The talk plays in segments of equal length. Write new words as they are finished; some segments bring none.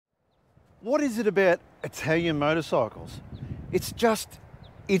What is it about Italian motorcycles? It's just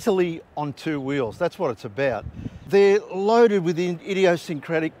Italy on two wheels. That's what it's about. They're loaded with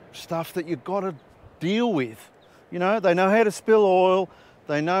idiosyncratic stuff that you've got to deal with. You know, they know how to spill oil.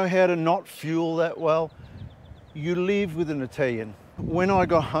 They know how to not fuel that well. You live with an Italian. When I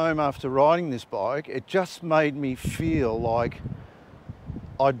got home after riding this bike, it just made me feel like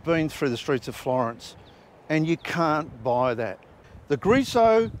I'd been through the streets of Florence, and you can't buy that. The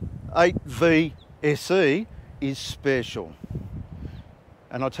Griso 8V SE is special,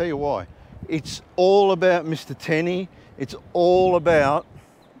 and I'll tell you why. It's all about Mr. Tenni. It's all about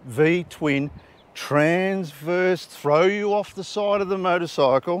V-twin, transverse, throw you off the side of the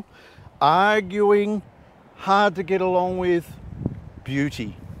motorcycle, arguing, hard to get along with,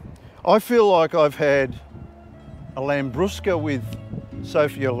 beauty. I feel like I've had a Lambrusca with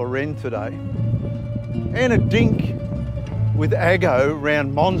Sophia Loren today, and a dink with Aggo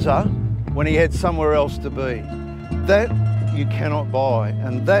round Monza when he had somewhere else to be. That you cannot buy,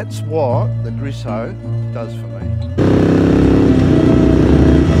 and that's what the Griso does for me.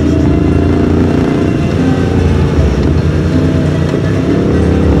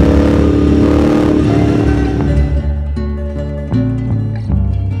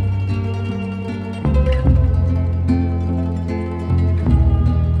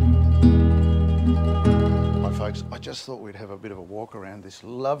 I just thought we'd have a bit of a walk around this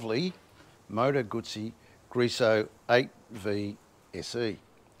lovely Moto Guzzi Griso 8V SE.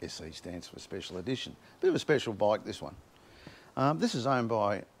 SE stands for Special Edition. Bit of a special bike, this one. This is owned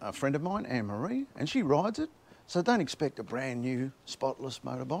by a friend of mine, Anne-Marie, and she rides it. So don't expect a brand new, spotless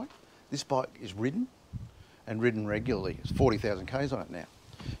motorbike. This bike is ridden, and ridden regularly. It's 40,000 Ks on it now.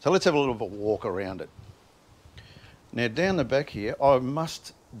 So let's have a little bit of a walk around it. Now down the back here, I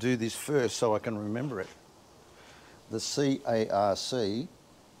must do this first so I can remember it. The CARC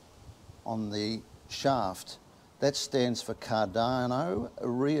on the shaft, that stands for Cardano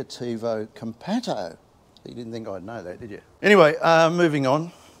Reattivo Compato. You didn't think I'd know that, did you? Anyway, moving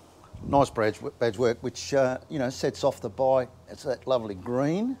on. Nice badge work, which you know, sets off the bike. It's that lovely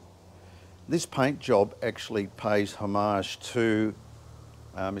green. This paint job actually pays homage to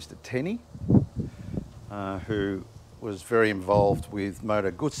Mr. Tenni, who was very involved with Moto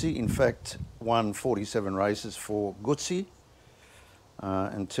Guzzi. In fact, won 47 races for Guzzi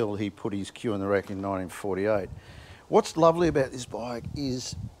until he put his cue in the rack in 1948. What's lovely about this bike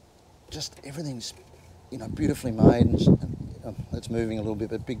is just everything's, you know, beautifully made, and it's moving a little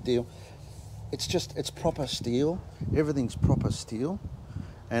bit, but big deal. It's just, it's proper steel. Everything's proper steel.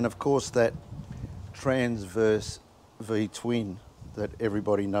 And of course that transverse V-twin that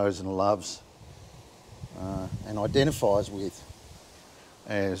everybody knows and loves and identifies with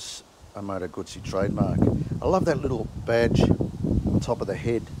as a Moto Guzzi trademark. I love that little badge on top of the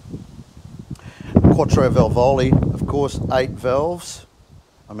head. Quattro Valvoli, of course, 8 valves.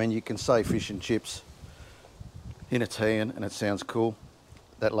 I mean, you can say fish and chips in Italian and it sounds cool.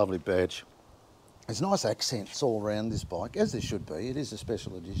 That lovely badge. There's nice accents all around this bike, as there should be. It is a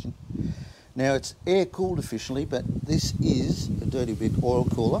special edition. Now, it's air-cooled officially, but this is a dirty big oil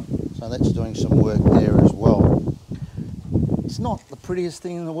cooler, so that's doing some work there as well. It's not the prettiest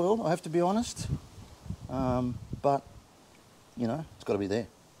thing in the world, I have to be honest, but, you know, it's got to be there.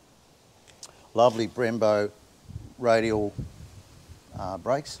 Lovely Brembo radial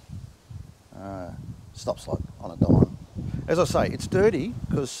brakes. Stops like on a dime. As I say, it's dirty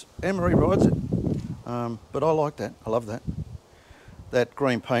because Anne-Marie rides it, but I like that. I love that. That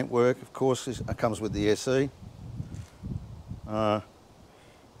green paintwork, of course, comes with the SE.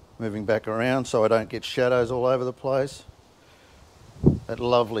 Moving back around so I don't get shadows all over the place. That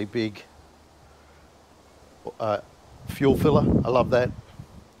lovely big fuel filler, I love that.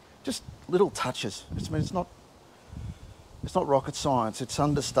 Just little touches. It's not rocket science, it's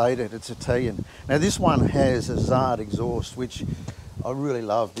understated, it's Italian. Now this one has a Zard exhaust, which I really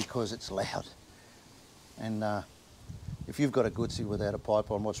love because it's loud. And if you've got a Guzzi without a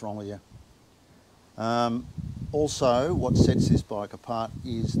pipe on, what's wrong with you? Also, what sets this bike apart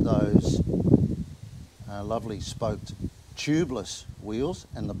is those lovely spoked tubeless wheels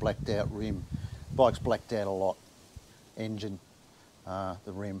and the blacked out rim. Bike's blacked out a lot. Engine, the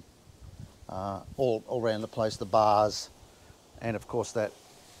rim, all around the place, the bars, and of course that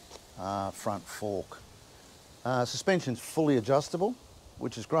front fork. Suspension's fully adjustable,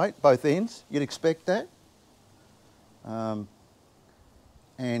 which is great, both ends. You'd expect that.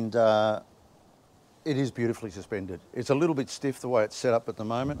 It is beautifully suspended. It's a little bit stiff the way it's set up at the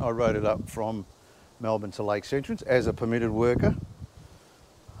moment. I rode it up from Melbourne to Lakes Entrance as a permitted worker.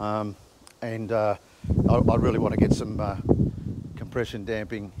 I really want to get some compression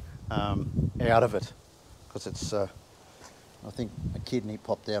damping out of it, because it's, I think a kidney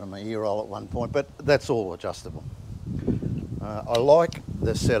popped out of my ear roll at one point, but that's all adjustable. I like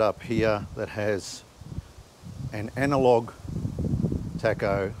the setup here that has an analog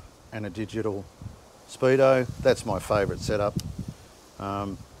tacho and a digital speedo. That's my favourite setup.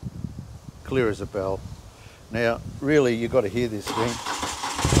 Clear as a bell. Now, really, you've got to hear this thing.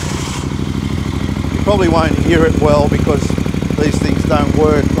 You probably won't hear it well because these things don't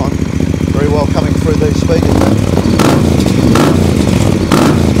work on very well coming through these speakers.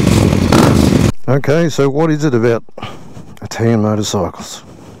 Okay, so what is it about Italian motorcycles?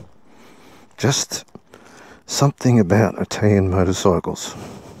 Just something about Italian motorcycles,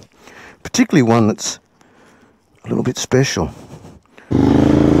 particularly one that's a little bit special.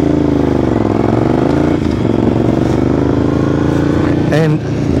 And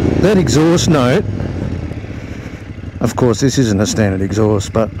that exhaust note, of course this isn't a standard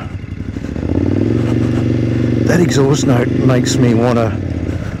exhaust, but that exhaust note makes me want to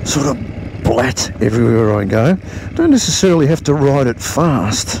sort of blat everywhere I go. Don't necessarily have to ride it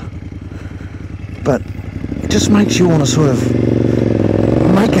fast, but it just makes you want to sort of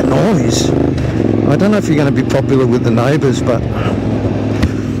make a noise. I don't know if you're going to be popular with the neighbours, but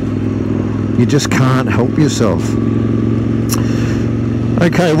you just can't help yourself.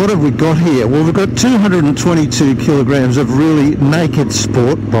 Okay, what have we got here? Well, we've got 222 kilograms of really naked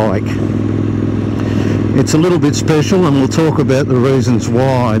sport bike. It's a little bit special, and we'll talk about the reasons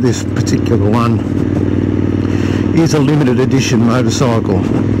why this particular one is a limited edition motorcycle.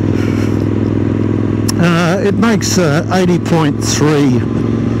 It makes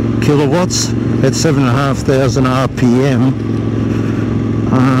 80.3 kilowatts at 7,500 RPM,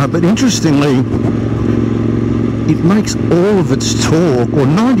 but interestingly, it makes all of its torque, or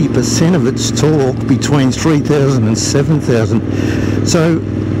 90% of its torque, between 3,000 and 7,000. So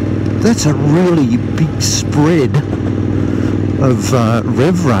that's a really big spread of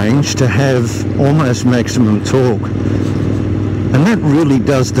rev range to have almost maximum torque. And that really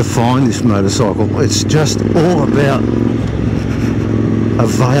does define this motorcycle. It's just all about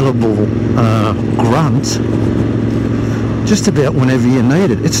available grunt just about whenever you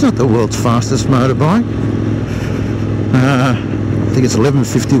need it. It's not the world's fastest motorbike. I think it's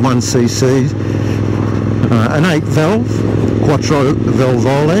 1151 cc, an 8-valve quattro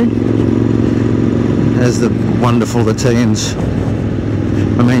valvole, as the wonderful Italians.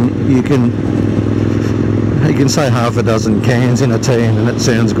 I mean, you can say half a dozen cans in Italian and it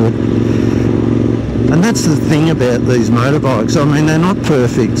sounds good. And that's the thing about these motorbikes. I mean, they're not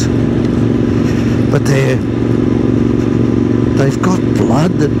perfect, but they've got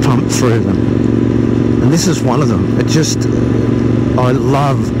blood that pumps through them. And this is one of them. I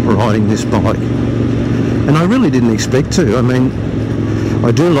love riding this bike. And I really didn't expect to. I mean,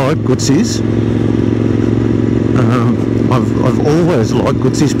 I do like Guzzis. I've always liked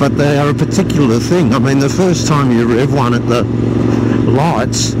Guzzis, but they are a particular thing. I mean, the first time you rev one at the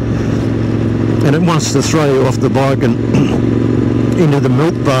lights, and it wants to throw you off the bike and into the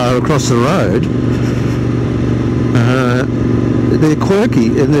milk bar across the road, they're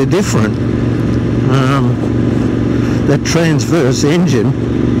quirky and they're different. That transverse engine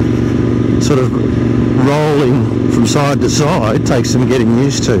sort of rolling from side to side takes some getting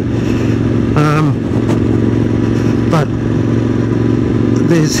used to. But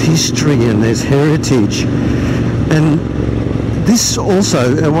there's history and there's heritage, and this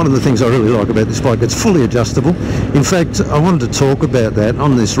also, one of the things I really like about this bike, it's fully adjustable. In fact, I wanted to talk about that.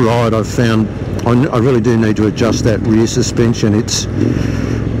 On this ride I've found I really do need to adjust that rear suspension. It's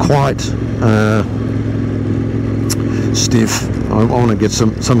quite stiff. I want to get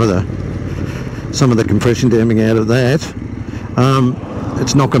some of the compression damping out of that.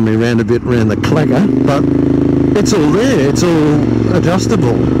 It's knocking me around a bit around the clacker, but it's all there. It's all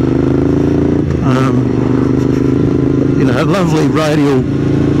adjustable. You know, lovely radial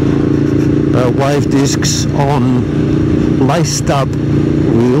wave discs on laced up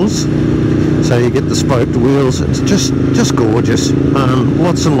wheels, so you get the spoked wheels. It's just gorgeous.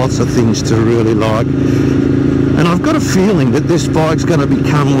 Lots and lots of things to really like. And I've got a feeling that this bike's going to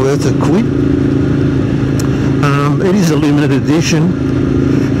become worth a quid. It is a limited edition.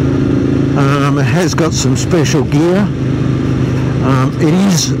 It has got some special gear. It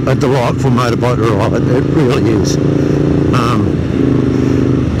is a delightful motorbike to ride. It really is.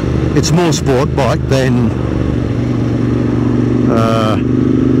 It's more sport bike than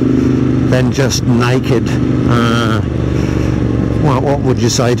just naked. Well, what would you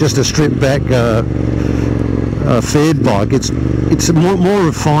say? Just a stripped back faired bike. It's more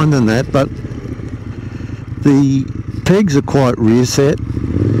refined than that, but the pegs are quite rear set.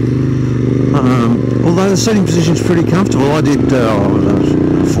 Although the seating position is pretty comfortable. I did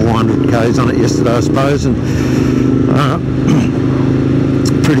 400 k's on it yesterday, I suppose, and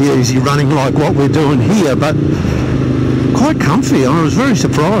pretty easy running like what we're doing here, but quite comfy. I was very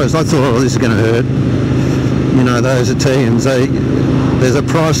surprised. I thought, oh, this is going to hurt. You know, those Italians, there's a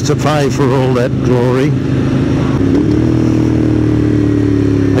price to pay for all that glory.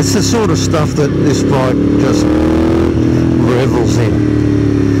 It's the sort of stuff that this bike just revels in.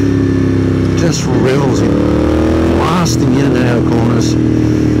 Just revels in. Blasting in and out of corners.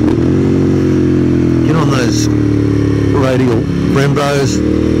 Get on those radial Brembos,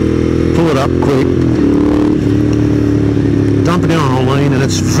 pull it up quick, dump it on a lean, and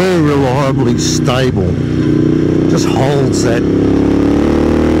it's very reliably stable. Just holds that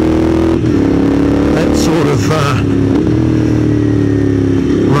sort of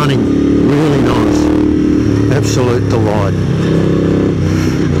running really nice. Absolute delight.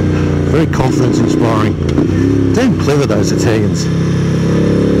 Very confidence inspiring. Damn clever, those Italians.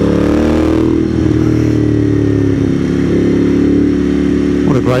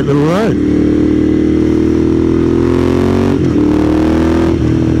 What a great little road.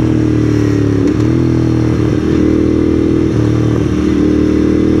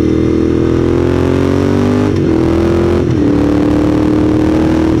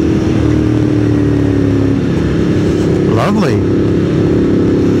 Lovely.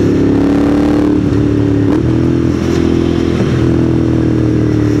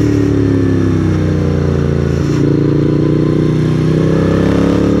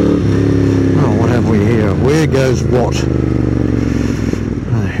 Goes what?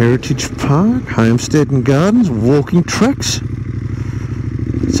 Heritage Park, Homestead and Gardens, walking tracks.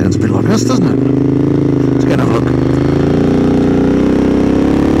 Sounds a bit like us, doesn't it? Let's go and have a look.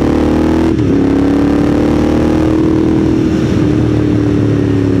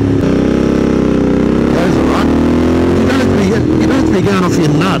 Goes alright. You don't have to be going off your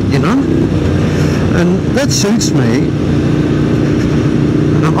nut, you know? And that suits me.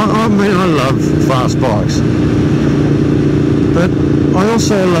 I mean, I love fast bikes, but I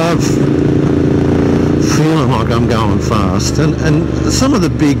also love feeling like I'm going fast. And some of the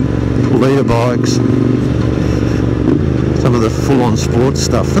big leader bikes, some of the full-on sports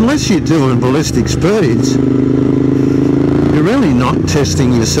stuff, unless you're doing ballistic speeds, you're really not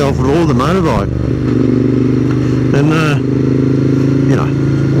testing yourself at all, the motorbike. And, you know,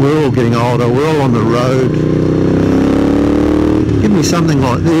 we're all getting older, we're all on the road. Give me something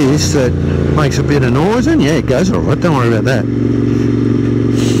like this that makes a bit of noise, and yeah, it goes alright, don't worry about that.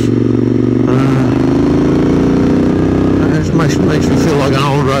 It makes me feel like an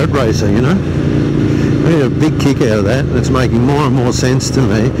old road racer, you know. I get a big kick out of that, and it's making more and more sense to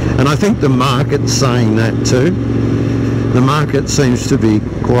me, and I think the market's saying that too. The market seems to be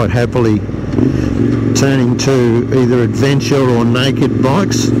quite happily turning to either adventure or naked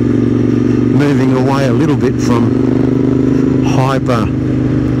bikes, moving away a little bit from hyper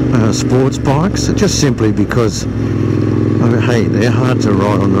sports bikes, just simply because, hey, they're hard to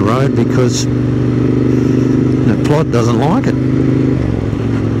ride on the road because the plot doesn't like it.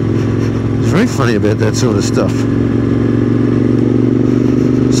 It's very funny about that sort of stuff.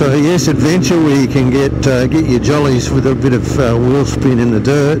 So yes, adventure where you can get your jollies with a bit of wheel spin in the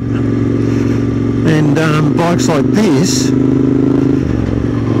dirt, and bikes like this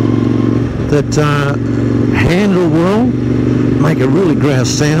that handle well, make a really grouse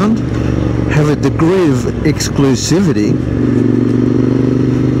sound, have a degree of exclusivity,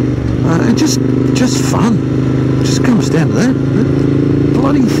 just fun. It just comes down to that. The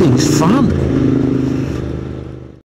bloody thing's fun.